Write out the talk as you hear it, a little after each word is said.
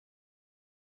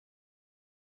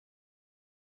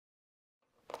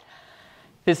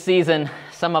This season,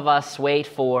 some of us wait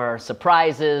for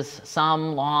surprises,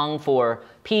 some long for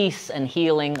peace and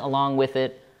healing along with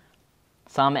it.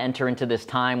 Some enter into this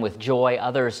time with joy,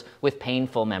 others with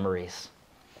painful memories.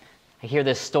 I hear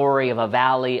this story of a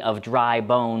valley of dry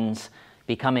bones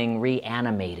becoming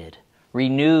reanimated,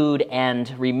 renewed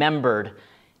and remembered,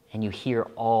 and you hear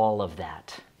all of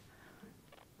that.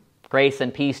 Grace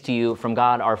and peace to you from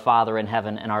God our Father in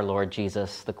heaven and our Lord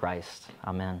Jesus the Christ.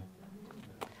 Amen.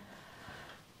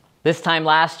 This time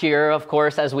last year, of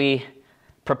course, as we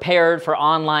prepared for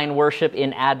online worship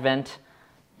in Advent,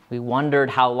 we wondered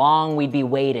how long we'd be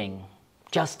waiting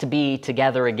just to be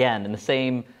together again in the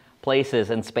same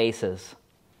places and spaces.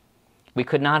 We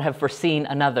could not have foreseen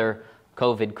another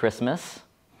COVID Christmas.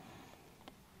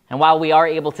 And while we are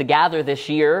able to gather this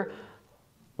year,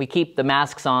 we keep the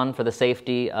masks on for the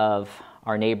safety of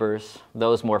our neighbors,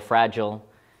 those more fragile,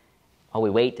 while we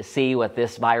wait to see what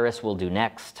this virus will do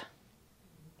next.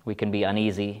 We can be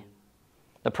uneasy.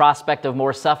 The prospect of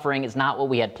more suffering is not what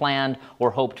we had planned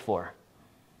or hoped for.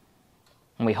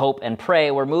 And we hope and pray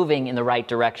we're moving in the right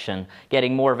direction,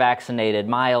 getting more vaccinated,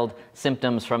 mild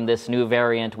symptoms from this new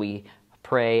variant. We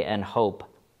pray and hope.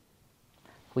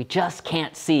 We just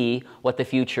can't see what the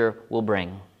future will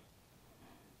bring.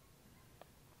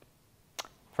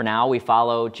 For now, we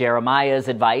follow Jeremiah's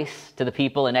advice to the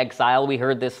people in exile. We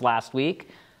heard this last week.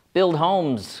 Build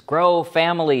homes, grow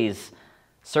families,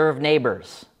 serve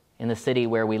neighbors in the city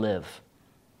where we live.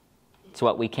 It's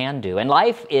what we can do. And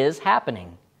life is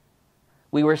happening.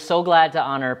 We were so glad to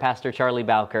honor Pastor Charlie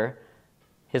Bowker,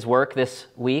 his work this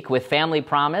week with Family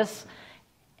Promise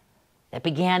that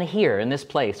began here in this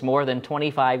place more than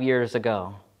 25 years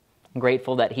ago. I'm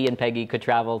grateful that he and Peggy could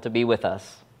travel to be with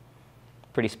us.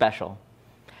 Pretty special.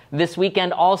 This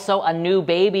weekend also a new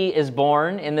baby is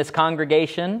born in this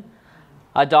congregation,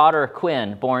 a daughter,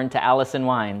 Quinn, born to Allison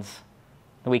Wines.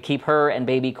 We keep her and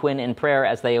baby Quinn in prayer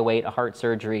as they await a heart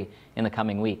surgery in the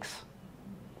coming weeks.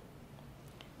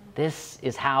 This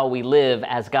is how we live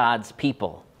as God's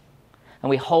people. And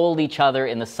we hold each other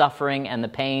in the suffering and the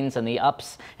pains and the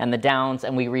ups and the downs,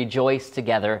 and we rejoice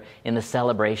together in the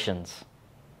celebrations.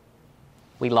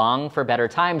 We long for better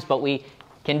times, but we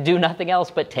can do nothing else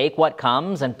but take what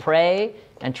comes and pray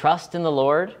and trust in the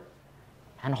Lord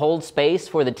and hold space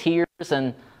for the tears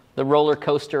and the roller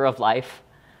coaster of life.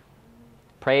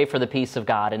 Pray for the peace of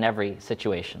God in every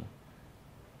situation.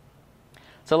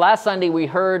 So last Sunday, we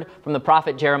heard from the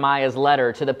prophet Jeremiah's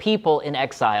letter to the people in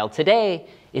exile. Today,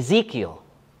 Ezekiel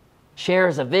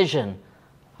shares a vision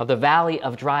of the valley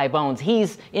of dry bones.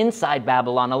 He's inside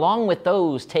Babylon, along with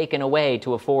those taken away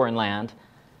to a foreign land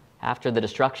after the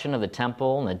destruction of the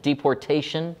temple and the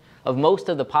deportation of most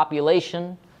of the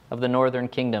population of the northern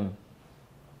kingdom.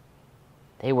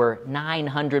 They were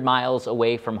 900 miles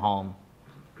away from home.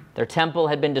 Their temple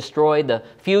had been destroyed. The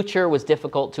future was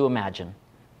difficult to imagine.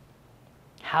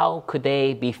 How could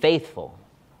they be faithful?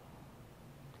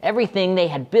 Everything they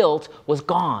had built was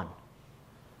gone.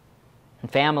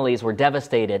 And families were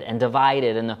devastated and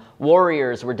divided, and the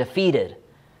warriors were defeated.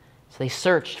 So they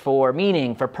searched for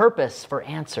meaning, for purpose, for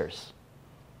answers.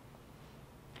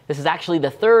 This is actually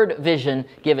the third vision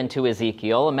given to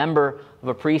Ezekiel, a member of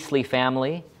a priestly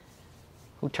family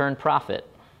who turned prophet.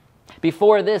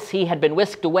 Before this, he had been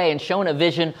whisked away and shown a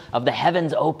vision of the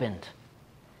heavens opened.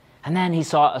 And then he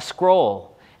saw a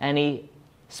scroll, and he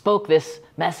spoke this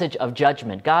message of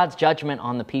judgment, God's judgment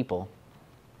on the people.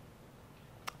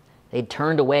 They'd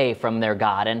turned away from their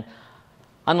God. And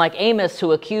unlike Amos,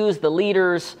 who accused the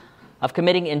leaders of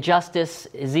committing injustice,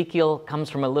 Ezekiel comes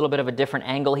from a little bit of a different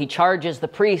angle. He charges the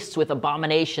priests with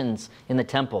abominations in the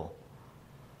temple.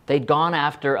 They'd gone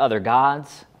after other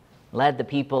gods, led the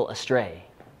people astray.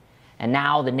 And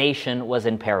now the nation was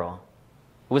in peril.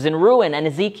 It was in ruin, and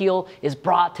Ezekiel is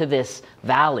brought to this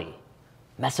valley,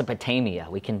 Mesopotamia.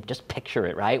 We can just picture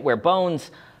it, right? Where bones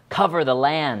cover the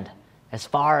land as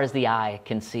far as the eye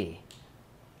can see.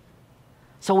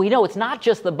 So we know it's not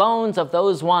just the bones of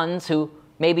those ones who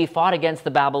maybe fought against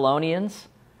the Babylonians.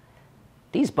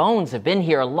 These bones have been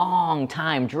here a long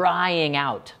time, drying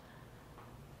out.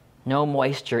 No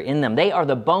moisture in them. They are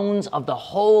the bones of the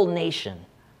whole nation,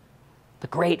 the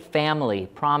great family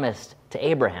promised to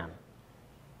Abraham.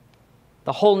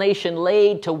 The whole nation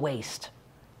laid to waste.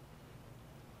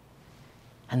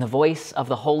 And the voice of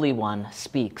the Holy One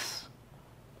speaks.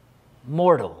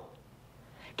 Mortal,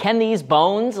 can these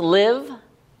bones live?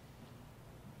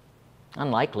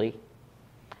 Unlikely.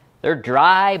 They're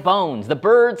dry bones. The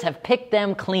birds have picked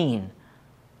them clean.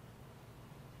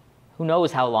 Who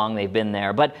knows how long they've been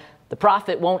there? But the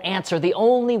prophet won't answer. The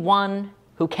only one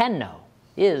who can know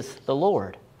is the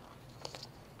Lord.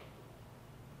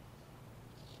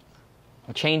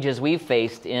 The changes we've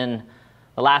faced in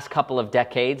the last couple of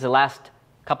decades, the last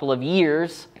couple of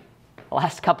years, the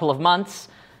last couple of months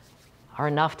are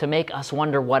enough to make us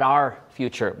wonder what our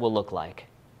future will look like.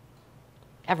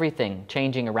 Everything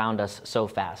changing around us so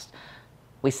fast.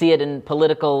 We see it in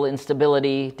political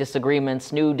instability,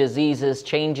 disagreements, new diseases,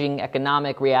 changing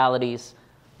economic realities,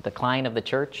 decline of the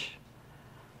church.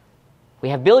 We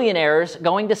have billionaires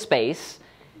going to space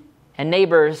and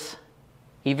neighbors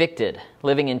evicted,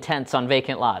 living in tents on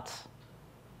vacant lots.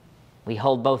 We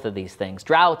hold both of these things.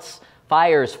 Droughts,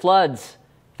 fires, floods,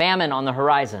 famine on the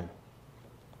horizon.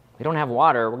 We don't have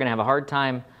water, we're going to have a hard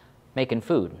time making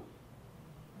food.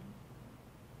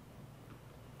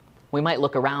 We might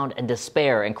look around and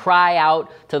despair and cry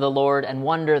out to the Lord and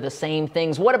wonder the same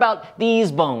things. What about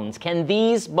these bones? Can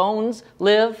these bones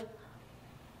live?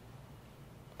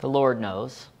 The Lord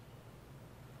knows.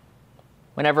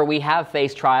 Whenever we have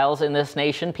faced trials in this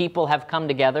nation, people have come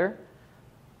together.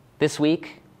 This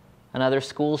week, another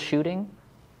school shooting.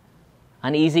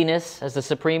 Uneasiness as the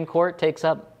Supreme Court takes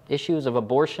up issues of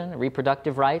abortion,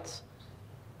 reproductive rights.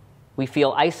 We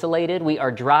feel isolated. We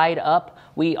are dried up.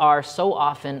 We are so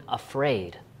often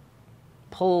afraid,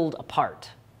 pulled apart.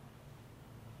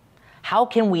 How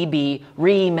can we be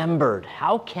remembered?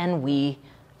 How can we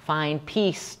find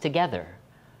peace together?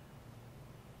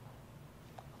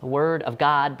 The Word of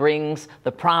God brings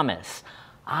the promise,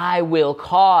 I will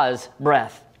cause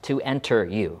breath to enter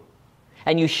you,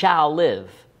 and you shall live.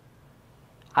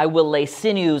 I will lay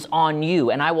sinews on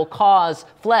you, and I will cause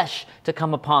flesh to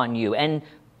come upon you, and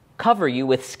cover you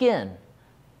with skin.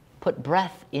 Put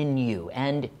breath in you,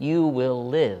 and you will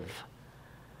live.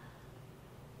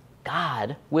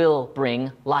 God will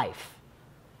bring life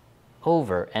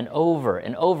over and over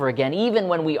and over again, even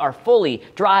when we are fully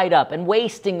dried up and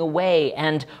wasting away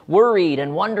and worried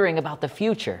and wondering about the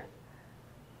future,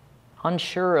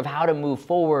 unsure of how to move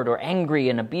forward, or angry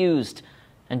and abused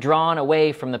and drawn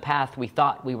away from the path we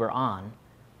thought we were on.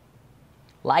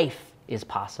 Life is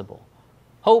possible.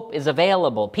 Hope is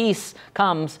available. Peace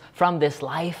comes from this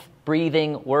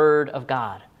life-breathing Word of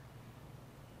God.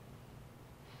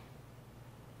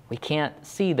 We can't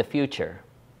see the future,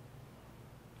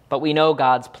 but we know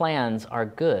God's plans are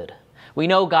good. We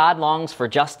know God longs for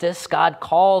justice. God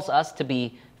calls us to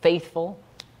be faithful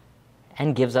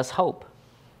and gives us hope.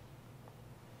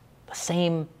 The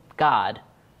same God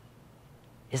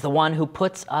is the one who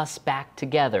puts us back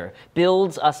together,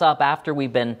 builds us up after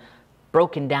we've been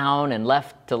broken down and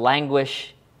left to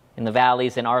languish in the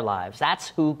valleys in our lives. That's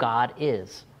who God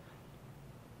is.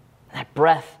 That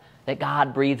breath that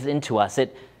God breathes into us,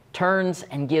 it turns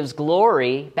and gives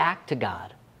glory back to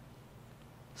God,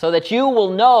 so that you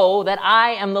will know that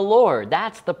I am the Lord.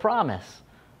 That's the promise.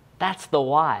 That's the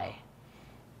why.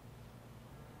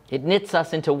 It knits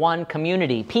us into one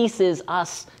community, pieces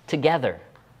us together.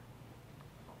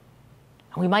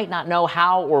 We might not know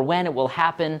how or when it will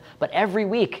happen, but every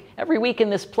week in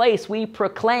this place, we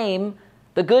proclaim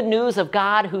the good news of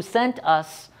God who sent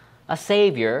us a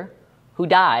Savior who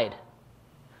died,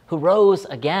 who rose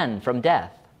again from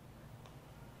death.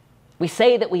 We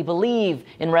say that we believe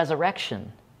in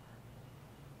resurrection.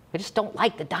 We just don't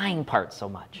like the dying part so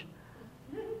much.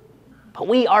 But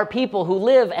we are people who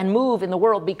live and move in the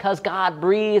world because God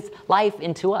breathed life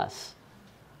into us.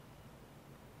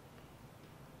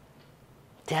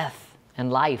 Death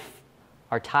and life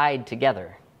are tied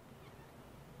together.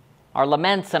 Our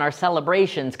laments and our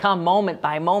celebrations come moment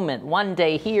by moment, one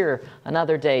day here,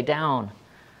 another day down.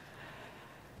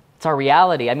 It's our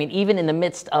reality. I mean, even in the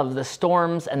midst of the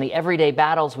storms and the everyday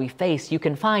battles we face, you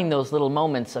can find those little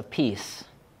moments of peace.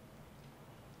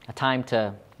 A time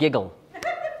to giggle.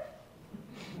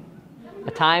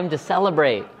 A time to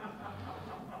celebrate.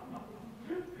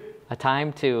 A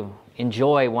time to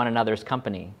enjoy one another's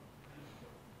company.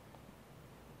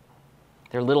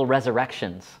 They're little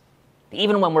resurrections.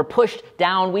 Even when we're pushed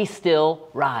down, we still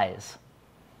rise.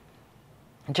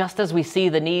 Just as we see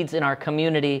the needs in our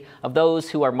community of those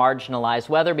who are marginalized,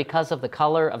 whether because of the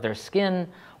color of their skin,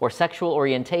 or sexual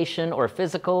orientation, or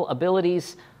physical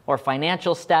abilities, or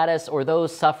financial status, or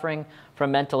those suffering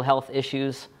from mental health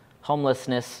issues,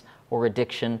 homelessness, or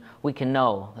addiction, we can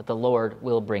know that the Lord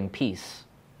will bring peace.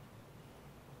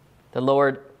 The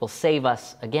Lord will save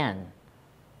us again.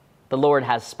 The Lord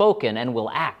has spoken and will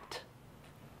act.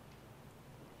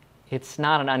 It's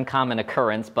not an uncommon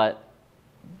occurrence, but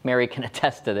Mary can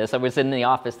attest to this. I was in the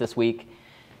office this week,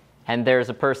 and there's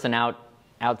a person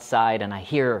outside, and I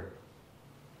hear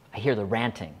the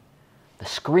ranting, the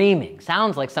screaming.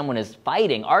 Sounds like someone is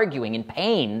fighting, arguing, in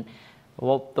pain.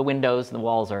 Well, the windows and the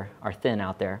walls are thin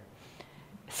out there.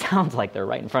 It sounds like they're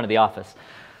right in front of the office.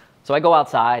 So I go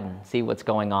outside and see what's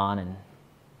going on, and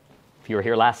if you were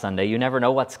here last Sunday, you never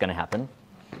know what's going to happen.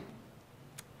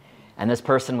 And this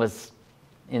person was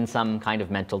in some kind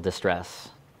of mental distress,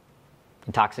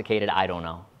 intoxicated, I don't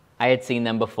know. I had seen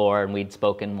them before, and we'd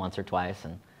spoken once or twice,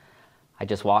 and I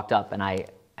just walked up and I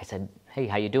said, "Hey,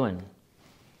 how you doing?"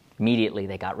 Immediately,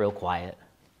 they got real quiet.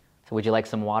 So, "Would you like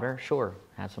some water?" "Sure,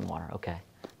 have some water." Okay.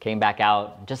 Came back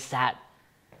out and just sat,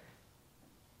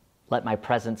 let my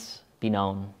presence be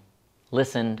known,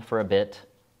 listened for a bit,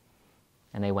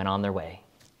 and they went on their way.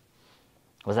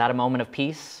 Was that a moment of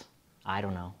peace? I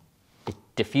don't know. It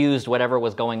diffused whatever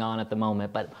was going on at the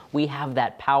moment, but we have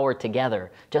that power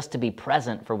together just to be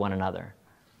present for one another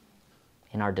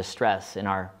in our distress, in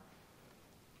our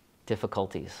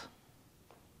difficulties.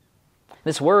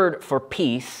 This word for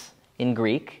peace in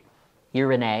Greek,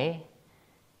 eirene,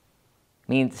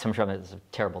 means, I'm sure it's a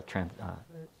terrible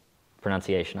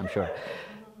pronunciation, I'm sure.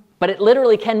 But it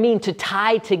literally can mean to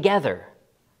tie together,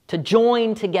 to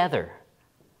join together.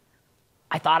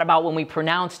 I thought about when we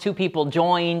pronounce two people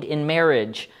joined in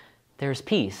marriage, there's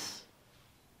peace.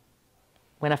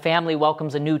 When a family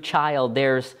welcomes a new child,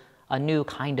 there's a new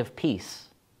kind of peace,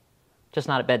 just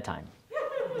not at bedtime.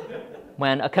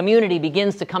 When a community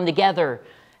begins to come together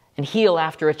and heal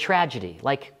after a tragedy,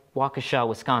 like Waukesha,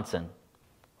 Wisconsin,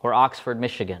 or Oxford,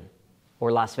 Michigan,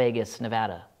 or Las Vegas,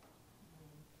 Nevada,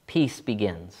 peace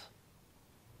begins.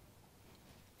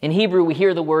 In Hebrew, we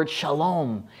hear the word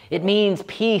shalom. It means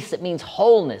peace, it means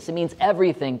wholeness, it means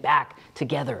everything back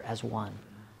together as one.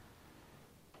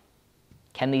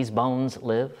 Can these bones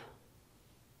live?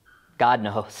 God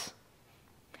knows.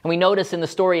 And we notice in the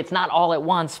story, it's not all at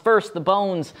once. First, the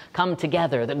bones come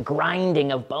together, the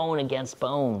grinding of bone against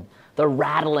bone, the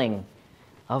rattling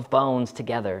of bones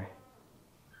together.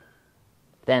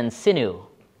 Then sinew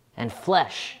and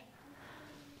flesh.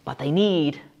 But they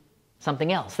need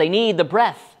something else. They need the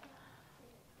breath.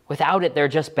 Without it, they're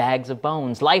just bags of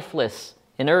bones, lifeless,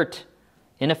 inert,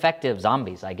 ineffective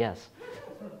zombies, I guess.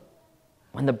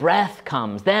 When the breath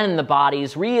comes, then the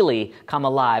bodies really come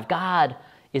alive. God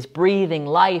is breathing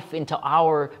life into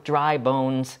our dry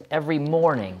bones every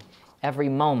morning, every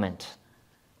moment.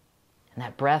 And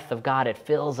that breath of God, it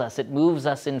fills us, it moves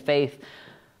us in faith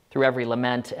through every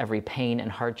lament, every pain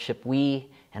and hardship we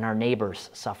and our neighbors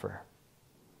suffer.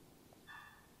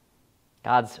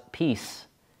 God's peace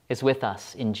is with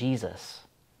us in Jesus.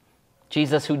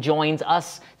 Jesus, who joins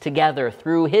us together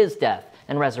through his death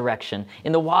and resurrection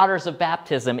in the waters of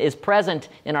baptism, is present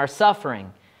in our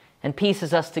suffering and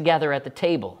pieces us together at the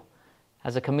table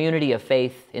as a community of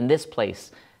faith in this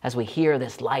place as we hear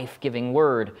this life-giving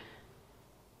word,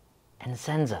 and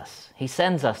sends us. He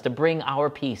sends us to bring our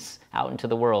peace out into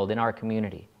the world in our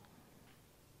community.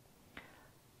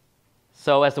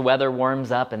 So as the weather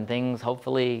warms up and things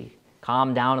hopefully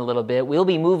calm down a little bit, we'll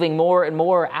be moving more and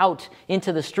more out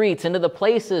into the streets, into the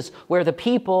places where the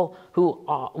people who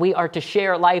we are to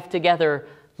share life together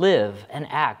live and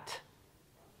act.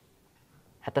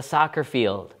 At the soccer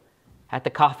field, at the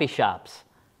coffee shops,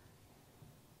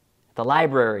 the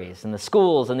libraries and the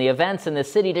schools and the events in the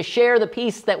city, to share the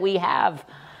peace that we have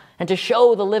and to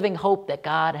show the living hope that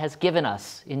God has given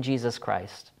us in Jesus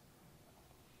Christ.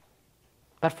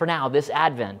 But for now, this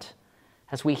Advent,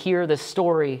 as we hear this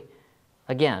story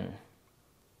again,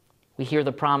 we hear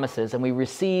the promises and we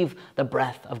receive the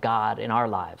breath of God in our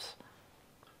lives.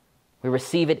 We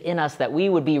receive it in us that we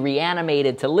would be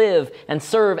reanimated to live and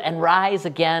serve and rise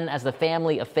again as the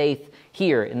family of faith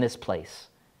here in this place,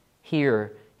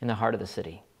 here in the heart of the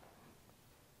city.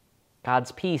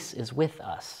 God's peace is with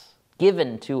us,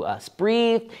 given to us,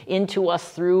 breathed into us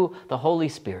through the Holy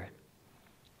Spirit.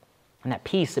 And that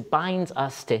peace, it binds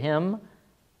us to him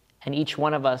and each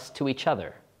one of us to each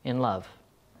other in love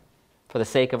for the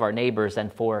sake of our neighbors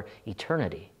and for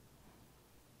eternity.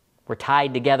 We're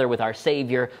tied together with our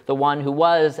Savior, the one who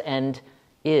was and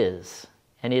is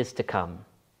to come.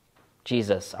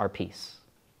 Jesus, our peace.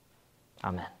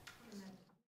 Amen.